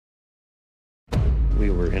we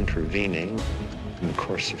were intervening in the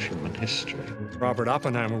course of human history. Robert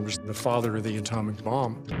Oppenheimer was the father of the atomic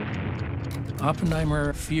bomb.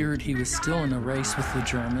 Oppenheimer feared he was still in a race with the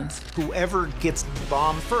Germans. Whoever gets the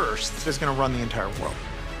bomb first is going to run the entire world.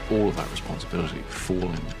 All of that responsibility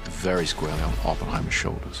falling very squarely on Oppenheimer's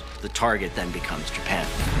shoulders. The target then becomes Japan.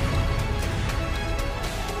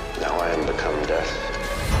 Now I am become death,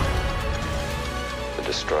 the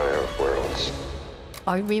destroyer of worlds.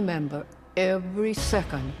 I remember every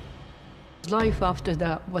second. Life after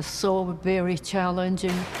that was so very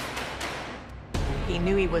challenging. He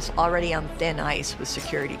knew he was already on thin ice with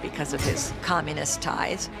security because of his communist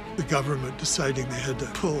ties. The government deciding they had to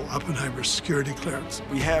pull Oppenheimer's security clearance.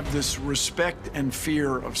 We have this respect and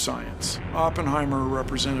fear of science. Oppenheimer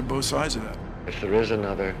represented both sides of that. If there is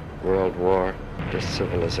another world war, this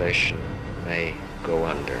civilization may go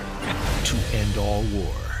under. To End All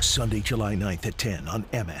War, Sunday, July 9th at 10 on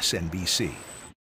MSNBC.